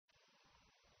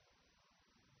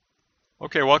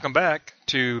Okay, welcome back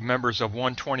to members of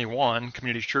 121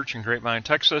 Community Church in Grapevine,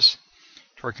 Texas,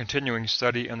 to our continuing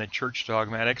study in the Church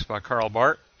Dogmatics by Karl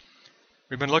Barth.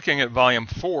 We've been looking at Volume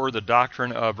 4, The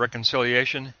Doctrine of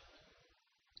Reconciliation.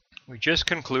 We just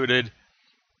concluded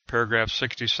paragraph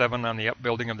 67 on the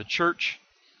upbuilding of the church,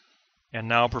 and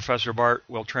now Professor Barth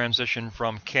will transition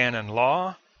from canon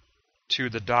law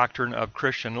to the doctrine of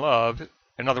Christian love.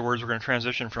 In other words, we're going to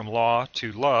transition from law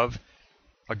to love,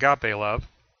 agape love.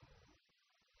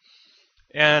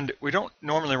 And we don't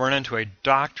normally run into a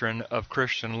doctrine of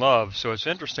Christian love, so it's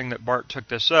interesting that Barth took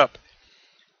this up,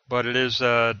 but it is,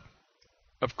 of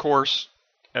course,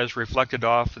 as reflected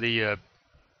off the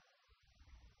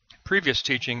previous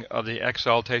teaching of the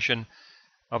exaltation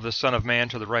of the Son of Man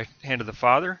to the right hand of the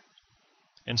Father,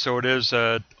 and so it is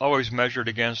always measured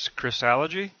against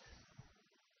Christology,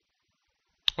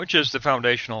 which is the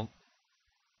foundational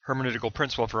hermeneutical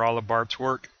principle for all of Barth's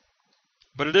work.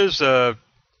 But it is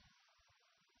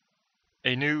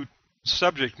a new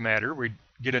subject matter. We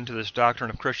get into this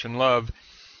doctrine of Christian love,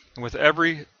 and with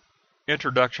every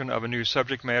introduction of a new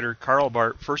subject matter, Karl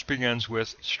Barth first begins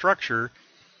with structure,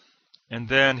 and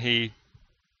then he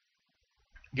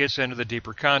gets into the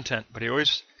deeper content. But he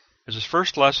always, as his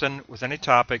first lesson with any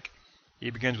topic, he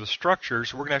begins with structure,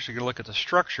 so we're going to actually look at the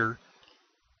structure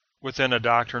within a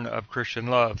doctrine of Christian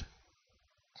love.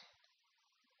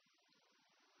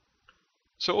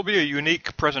 So it will be a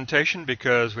unique presentation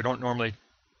because we don't normally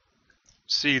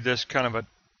see this kind of a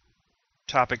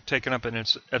topic taken up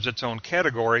as its own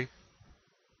category.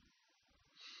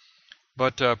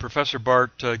 But Professor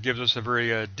Barth gives us a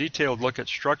very detailed look at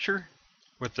structure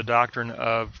with the doctrine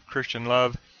of Christian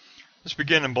love. Let's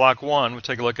begin in Block 1. We'll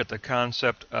take a look at the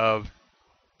concept of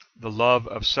the love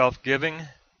of self-giving.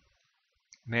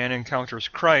 Man encounters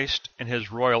Christ in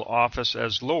his royal office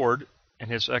as Lord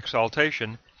and his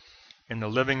exaltation in the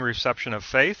living reception of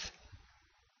faith,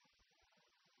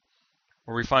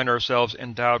 where we find ourselves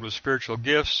endowed with spiritual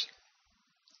gifts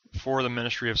for the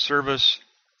ministry of service,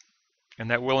 and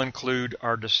that will include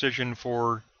our decision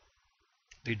for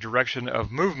the direction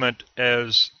of movement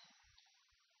as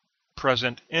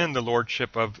present in the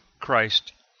Lordship of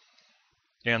Christ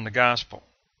and the Gospel.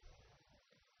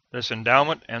 This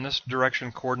endowment and this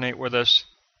direction coordinate with us.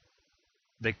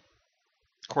 They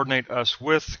coordinate us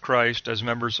with Christ as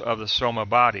members of the Soma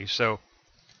body. So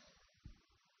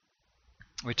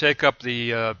we take up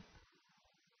the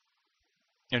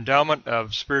endowment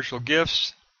of spiritual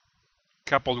gifts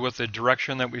coupled with the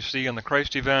direction that we see in the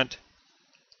Christ event,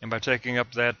 and by taking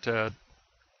up that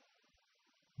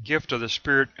gift of the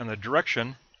Spirit and the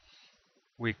direction,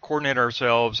 we coordinate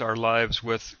ourselves, our lives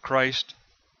with Christ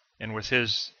and with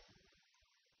His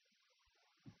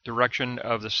direction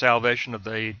of the salvation of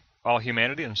all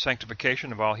humanity and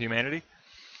sanctification of all humanity.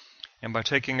 And by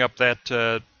taking up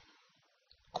that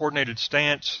coordinated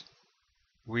stance,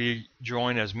 we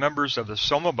join as members of the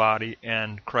Soma body,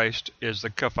 and Christ is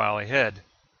the Kephali head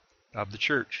of the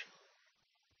church.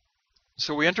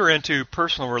 So we enter into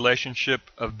personal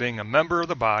relationship of being a member of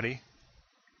the body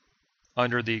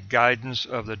under the guidance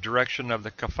of the direction of the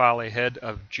Kephali head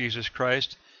of Jesus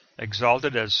Christ,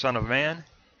 exalted as Son of Man.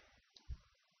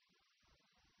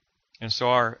 And so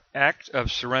our act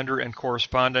of surrender and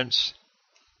correspondence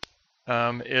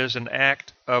is an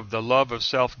act of the love of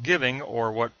self-giving,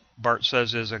 or what Barth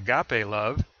says is agape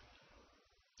love.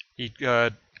 He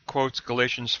quotes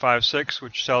Galatians 5:6,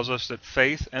 which tells us that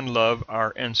faith and love are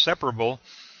inseparable.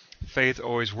 Faith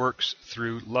always works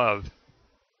through love.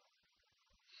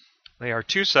 They are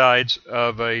two sides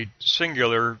of a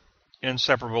singular,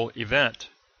 inseparable event.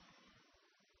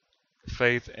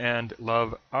 Faith and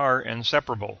love are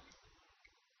inseparable.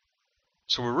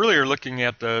 So we really are looking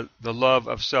at the love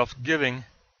of self-giving,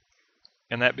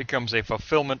 and that becomes a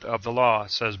fulfillment of the law,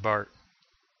 says Barth.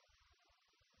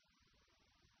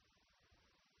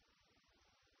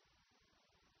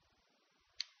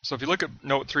 So if you look at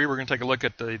Note 3, we're going to take a look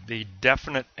at the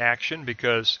definite action,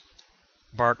 because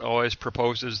Barth always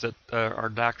proposes that our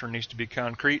doctrine needs to be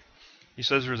concrete. He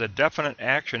says there's a definite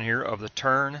action here of the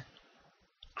turn.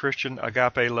 Christian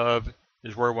agape love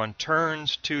is where one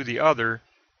turns to the other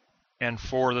and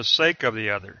for the sake of the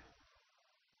other.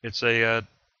 It's a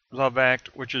love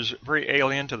act which is very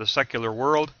alien to the secular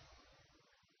world.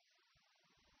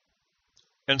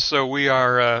 And so we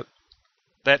are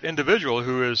that individual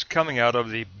who is coming out of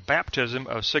the baptism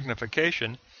of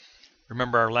signification.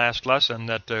 Remember our last lesson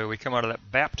that we come out of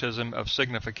that baptism of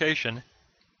signification,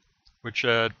 which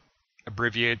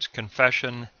abbreviates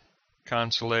confession,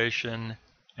 consolation,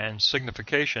 and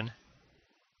signification.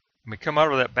 When we come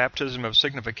out of that baptism of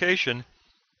signification,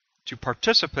 to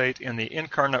participate in the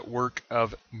incarnate work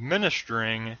of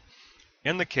ministering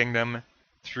in the kingdom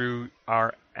through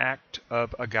our act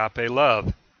of agape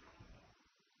love.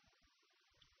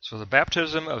 So the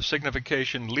baptism of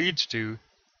signification leads to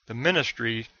the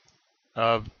ministry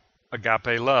of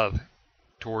agape love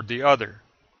toward the other,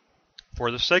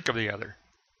 for the sake of the other.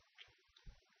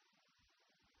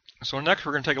 So next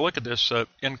we're going to take a look at this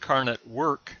incarnate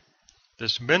work,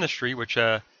 this ministry, which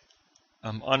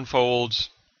unfolds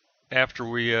after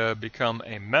we become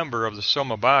a member of the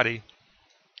Soma body.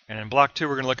 And in Block 2,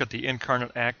 we're going to look at the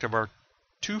incarnate act of our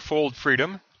twofold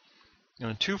freedom. And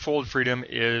the twofold freedom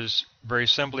is very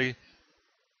simply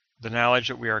the knowledge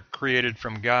that we are created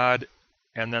from God,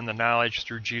 and then the knowledge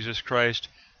through Jesus Christ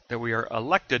that we are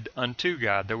elected unto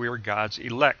God, that we are God's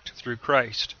elect through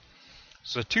Christ.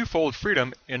 So a twofold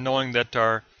freedom in knowing that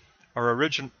our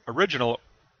original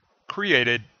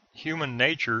created human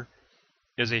nature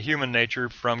is a human nature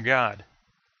from God,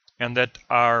 and that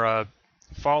our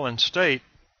fallen state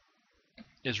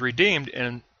is redeemed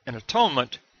in an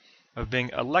atonement of being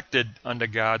elected unto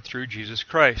God through Jesus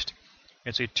Christ.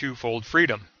 It's a twofold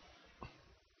freedom.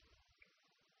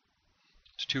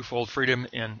 It's twofold freedom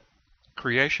in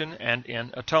creation and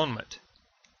in atonement.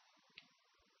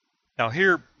 Now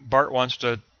here, Barth wants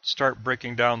to start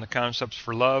breaking down the concepts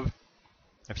for love.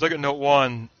 If you look at note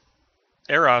 1,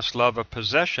 eros, love of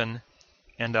possession,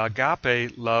 and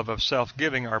agape, love of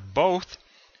self-giving, are both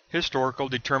historical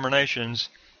determinations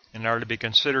and are to be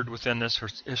considered within this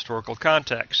historical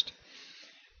context.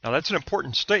 Now that's an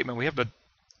important statement. We have to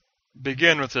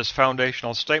begin with this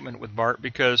foundational statement with Barth,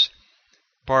 because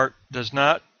Barth does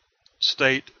not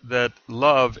state that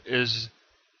love is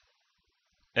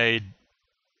a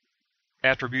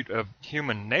attribute of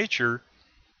human nature.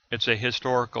 It's a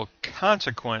historical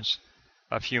consequence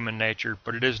of human nature,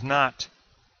 but it is not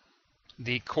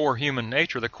the core human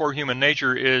nature. The core human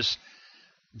nature is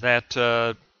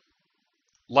that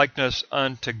likeness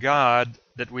unto God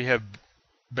that we have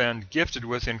been gifted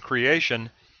with in creation.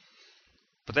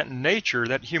 But that nature,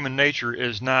 that human nature,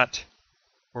 is not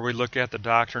where we look at the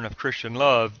doctrine of Christian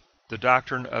love. The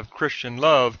doctrine of Christian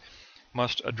love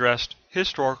must address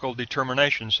historical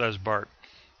determination, says Barth.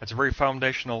 That's a very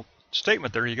foundational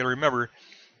statement there. You got to remember,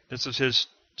 this is his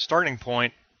starting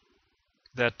point,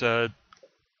 that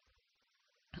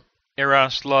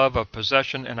eros, love of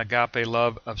possession, and agape,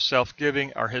 love of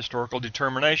self-giving are historical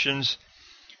determinations.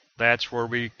 That's where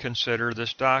we consider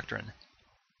this doctrine.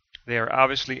 They are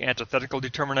obviously antithetical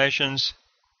determinations.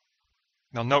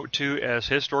 Now note too, as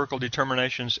historical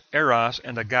determinations, eros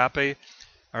and agape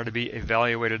are to be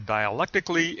evaluated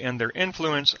dialectically in their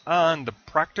influence on the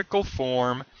practical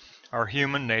form our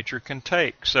human nature can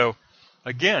take. So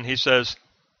again, he says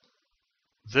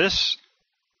this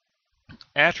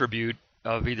attribute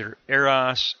of either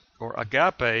eros or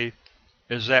agape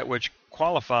is that which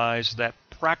qualifies that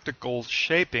practical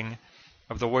shaping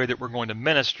of the way that we're going to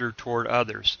minister toward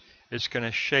others. It's going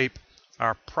to shape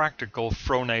our practical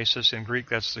phronesis. In Greek,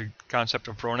 that's the concept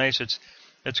of phronesis.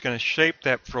 It's going to shape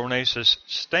that phronesis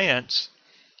stance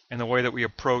in the way that we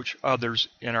approach others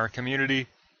in our community,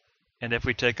 and if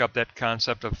we take up that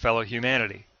concept of fellow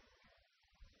humanity.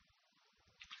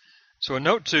 So in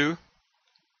note 2,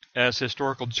 as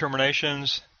historical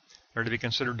determinations, they're to be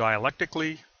considered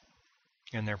dialectically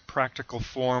in their practical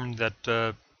form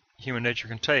that human nature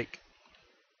can take.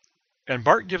 And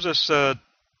Barth gives us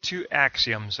 2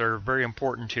 axioms that are very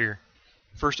important here.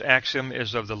 First axiom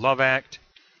is of the love act.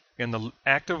 In the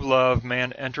act of love,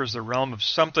 man enters the realm of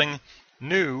something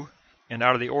new and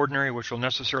out of the ordinary, which will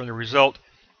necessarily result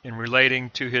in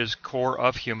relating to his core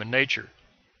of human nature.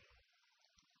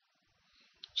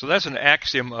 So that's an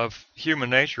axiom of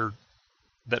human nature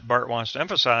that Barth wants to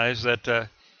emphasize, that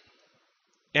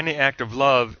any act of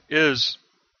love is,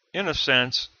 in a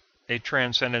sense, a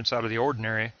transcendence out of the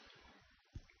ordinary.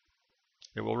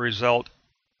 It will result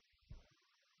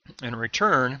in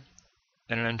return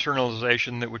in an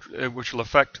internalization that which will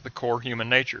affect the core human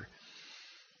nature.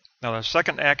 Now the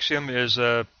second axiom is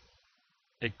a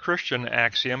Christian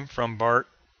axiom from Barth.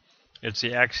 It's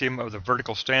the axiom of the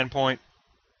vertical standpoint.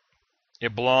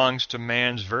 It belongs to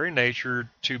man's very nature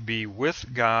to be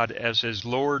with God as his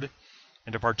Lord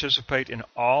and to participate in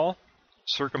all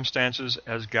circumstances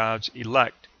as God's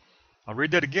elect. I'll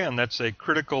read that again. That's a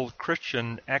critical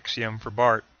Christian axiom for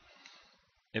Barth.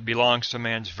 It belongs to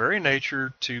man's very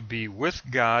nature to be with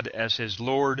God as his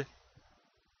Lord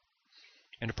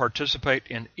and to participate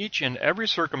in each and every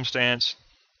circumstance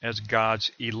as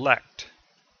God's elect.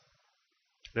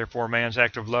 Therefore, man's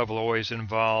act of love will always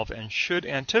involve and should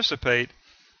anticipate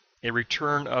a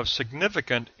return of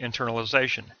significant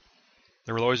internalization.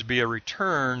 There will always be a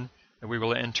return that we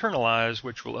will internalize,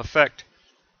 which will affect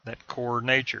that core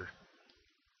nature.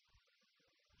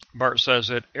 Barth says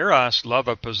that eros, love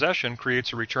of possession,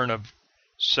 creates a return of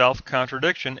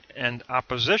self-contradiction and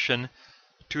opposition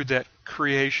to that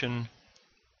creation,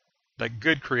 that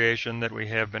good creation that we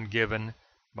have been given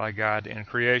by God in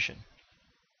creation.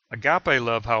 Agape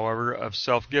love, however, of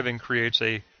self-giving creates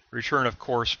a return of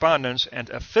correspondence and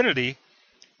affinity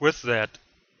with that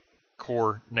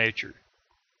core nature.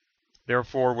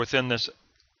 Therefore, within this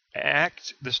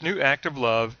new act of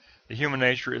love, the human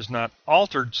nature is not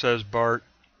altered, says Barth,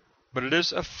 but it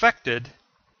is affected.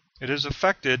 It is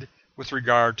affected with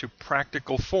regard to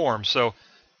practical form. So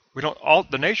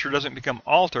the nature doesn't become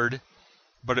altered,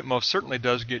 but it most certainly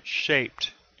does get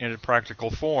shaped into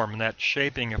practical form. And that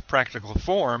shaping of practical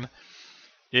form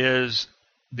is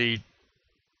the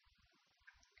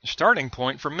starting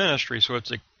point for ministry. So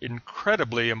it's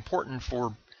incredibly important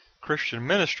for Christian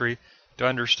ministry to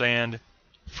understand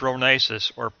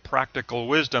phronesis, or practical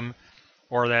wisdom,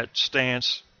 or that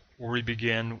stance where we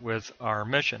begin with our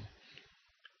mission.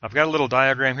 I've got a little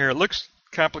diagram here. It looks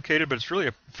complicated, but it's really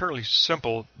a fairly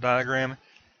simple diagram.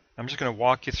 I'm just going to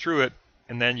walk you through it,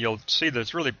 and then you'll see that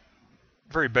it's really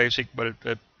very basic, but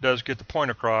it does get the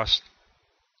point across.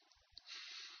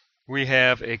 We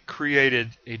have a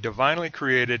divinely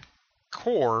created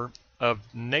core of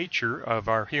nature, of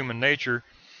our human nature,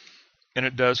 and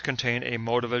it does contain a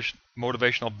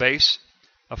motivational base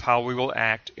of how we will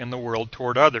act in the world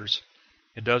toward others.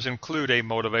 It does include a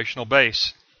motivational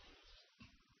base.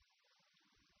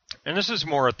 And this is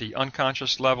more at the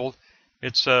unconscious level.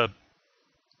 It's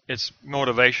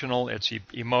motivational, it's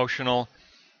emotional,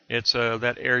 it's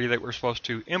that area that we're supposed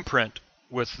to imprint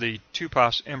with the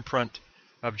tupos imprint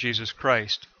of Jesus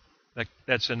Christ.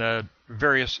 That's in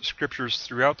various scriptures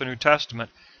throughout the New Testament.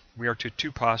 We are to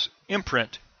tupos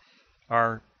imprint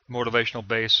our motivational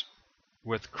base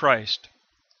with Christ.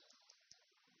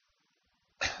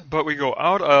 But we go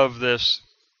out of this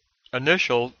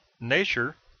initial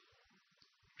nature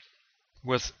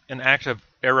with an act of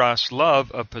eros,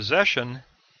 love of possession,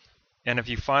 and if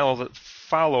you follow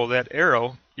that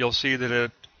arrow, you'll see that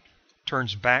it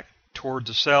turns back towards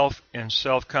the self in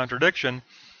self-contradiction.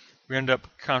 We end up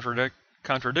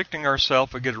contradicting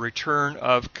ourselves. We get a return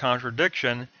of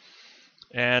contradiction,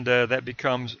 and that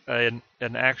becomes an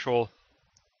actual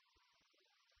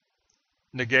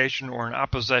negation or an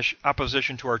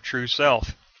opposition to our true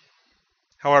self.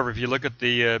 However, if you look at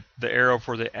the arrow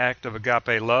for the act of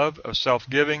agape love, of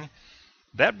self-giving,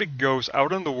 that goes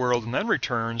out in the world and then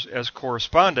returns as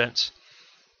correspondence.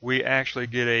 We actually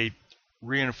get a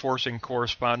reinforcing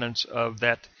correspondence of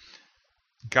that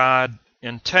God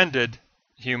intended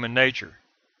human nature.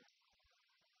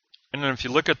 And then if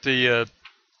you look at the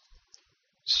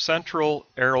central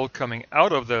arrow coming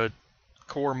out of the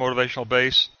core motivational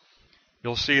base,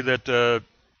 you'll see that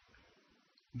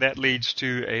that leads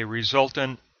to a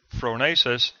resultant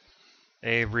phronesis,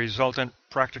 a resultant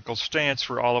practical stance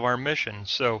for all of our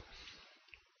missions. So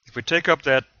if we take up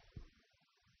that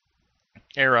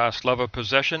eros, love of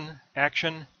possession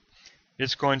action,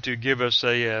 it's going to give us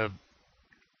a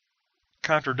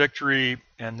contradictory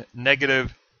and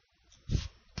negative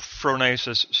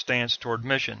phronesis stance toward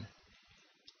mission.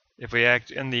 If we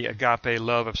act in the agape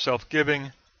love of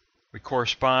self-giving, we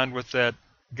correspond with that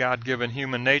God-given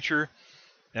human nature,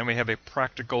 and we have a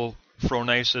practical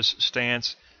phronesis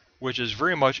stance, which is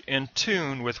very much in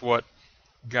tune with what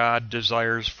God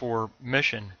desires for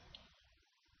mission.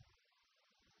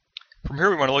 From here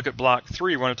we want to look at block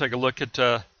 3. We want to take a look at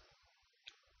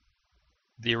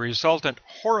the resultant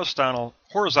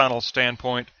horizontal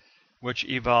standpoint, which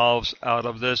evolves out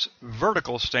of this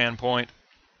vertical standpoint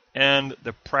and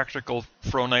the practical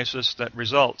phronesis that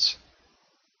results.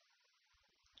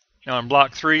 Now in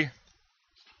block 3,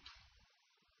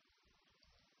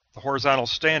 the horizontal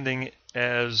standing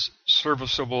as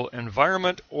serviceable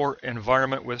environment or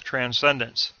environment with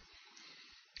transcendence.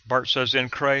 Barth says, in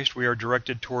Christ we are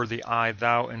directed toward the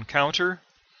I-thou encounter.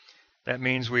 That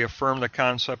means we affirm the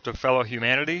concept of fellow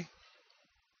humanity,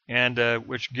 and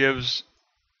which gives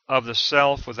of the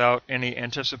self without any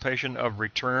anticipation of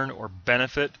return or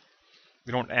benefit.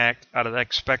 We don't act out of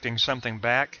expecting something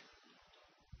back.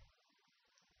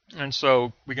 And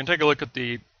so we can take a look at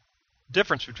the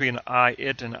difference between I,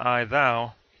 it, and I,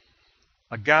 thou.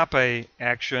 Agape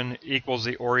action equals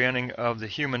the orienting of the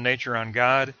human nature on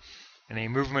God and a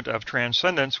movement of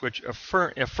transcendence which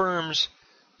affirms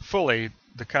fully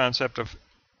the concept of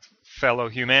fellow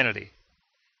humanity.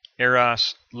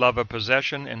 Eros, love of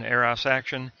possession, and eros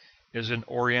action is an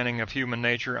orienting of human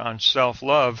nature on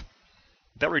self-love,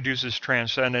 That reduces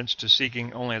transcendence to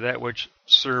seeking only that which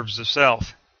serves the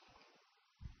self.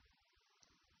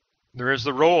 There is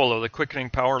the role of the quickening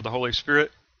power of the Holy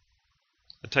Spirit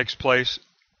that takes place,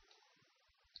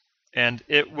 and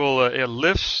it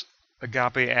lifts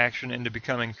agape action into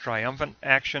becoming triumphant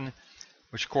action,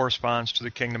 which corresponds to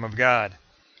the kingdom of God.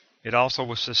 It also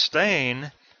will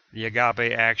sustain the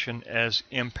agape action as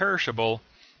imperishable.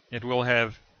 It will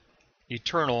have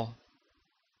eternal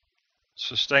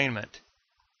sustainment.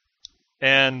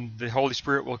 And the Holy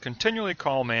Spirit will continually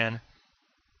call man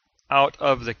out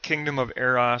of the kingdom of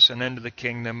eros and into the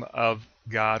kingdom of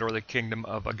God, or the kingdom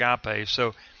of agape.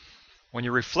 So when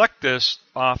you reflect this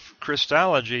off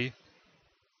Christology,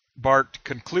 Barth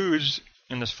concludes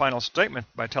in this final statement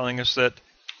by telling us that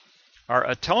our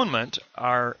atonement,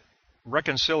 our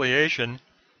reconciliation,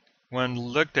 when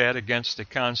looked at against the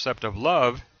concept of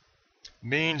love,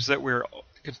 means that we're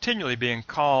continually being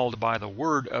called by the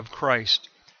word of Christ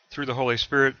through the Holy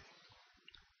Spirit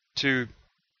to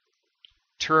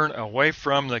turn away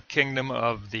from the kingdom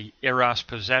of the eros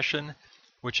possession,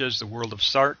 which is the world of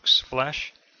sarx,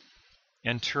 flesh,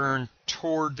 and turn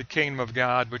toward the kingdom of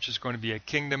God, which is going to be a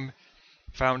kingdom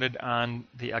founded on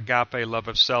the agape love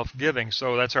of self-giving.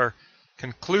 So that's our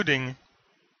concluding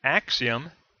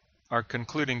axiom, our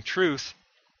concluding truth,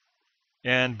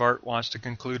 and Barth wants to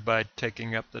conclude by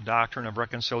taking up the doctrine of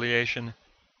reconciliation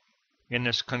in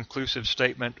this conclusive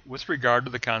statement with regard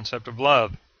to the concept of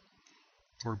love.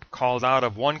 We're called out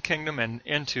of one kingdom and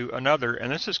into another,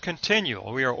 and this is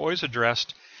continual. We are always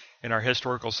addressed in our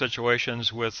historical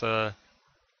situations with the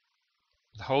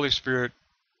Holy Spirit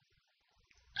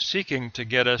seeking to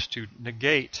get us to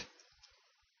negate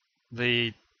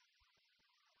the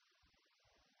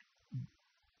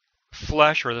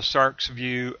flesh or the sarx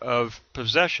view of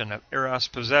possession, of eros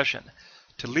possession,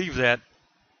 to leave that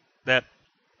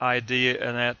idea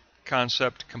and that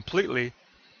concept completely,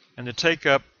 and to take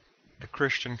up the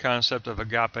Christian concept of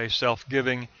agape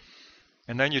self-giving.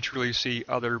 And then you truly see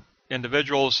other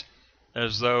individuals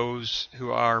as those who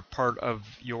are part of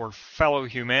your fellow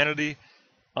humanity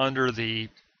under the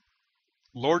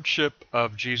lordship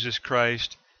of Jesus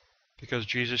Christ, because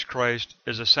Jesus Christ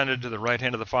is ascended to the right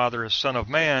hand of the Father as Son of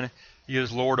Man. He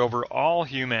is Lord over all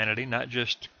humanity, not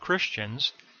just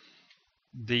Christians.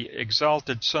 The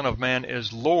exalted Son of Man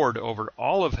is Lord over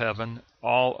all of heaven,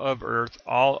 all of earth,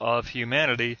 all of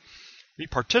humanity. We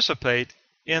participate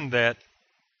in that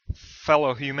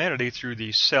fellow humanity through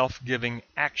the self-giving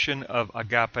action of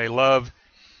agape love,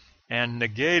 and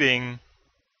negating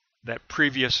that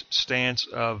previous stance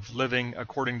of living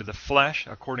according to the flesh,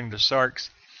 according to sarx,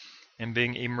 and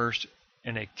being immersed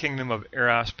in a kingdom of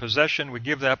eros possession. We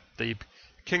give up the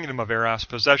kingdom of eros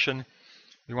possession.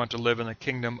 We want to live in the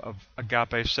kingdom of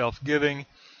agape self-giving,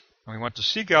 and we want to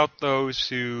seek out those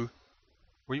who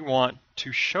we want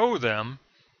to show them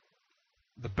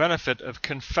the benefit of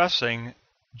confessing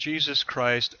Jesus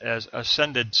Christ as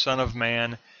ascended Son of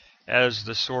Man, as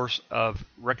the source of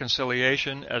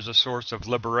reconciliation, as a source of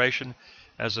liberation,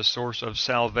 as a source of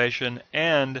salvation,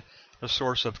 and a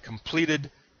source of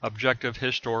completed objective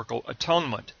historical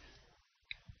atonement.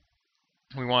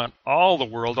 We want all the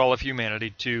world, all of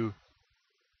humanity, to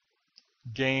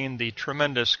gain the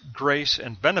tremendous grace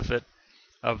and benefit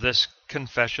of this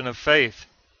confession of faith.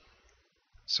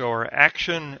 So our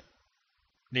action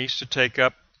needs to take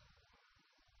up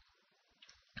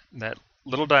that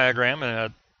little diagram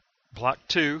in block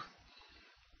 2,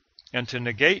 and to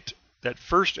negate that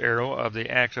first arrow of the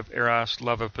act of eros,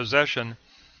 love of possession,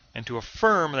 and to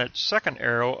affirm that second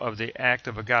arrow of the act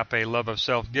of agape love of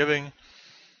self-giving.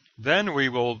 Then we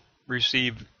will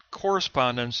receive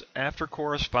correspondence after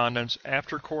correspondence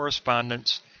after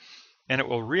correspondence, and it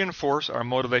will reinforce our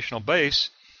motivational base.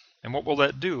 And what will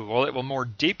that do? Well, it will more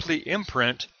deeply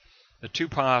imprint the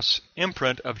tupos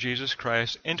imprint of Jesus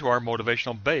Christ into our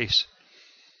motivational base.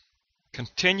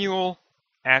 Continual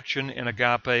action in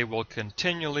agape will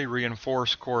continually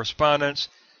reinforce correspondence,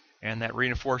 and that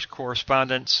reinforced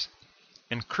correspondence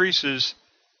increases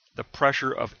the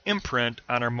pressure of imprint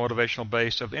on our motivational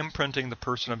base, of imprinting the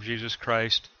person of Jesus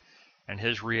Christ and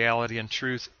his reality and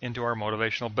truth into our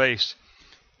motivational base.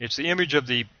 It's the image of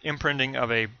the imprinting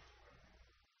of a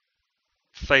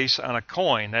face on a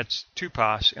coin. That's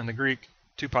tupos in the Greek,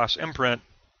 tupos imprint.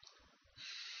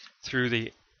 Through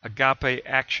the agape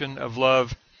action of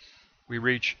love, we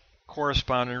reach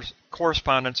correspondence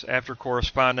after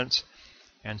correspondence,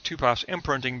 and tupos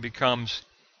imprinting becomes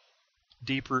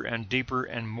deeper and deeper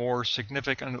and more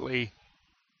significantly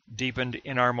deepened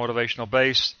in our motivational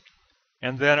base.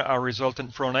 And then our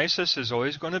resultant phronesis is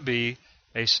always going to be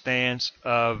a stance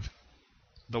of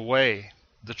the way,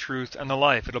 the truth, and the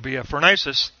life. It'll be a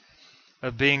phronesis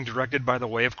of being directed by the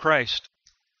way of Christ.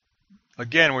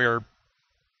 Again, we are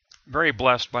very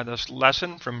blessed by this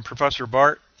lesson from Professor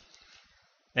Barth,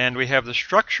 and we have the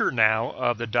structure now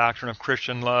of the doctrine of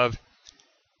Christian love.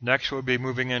 Next, we'll be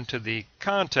moving into the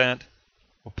content.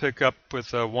 We'll pick up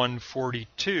with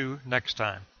 142 next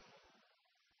time.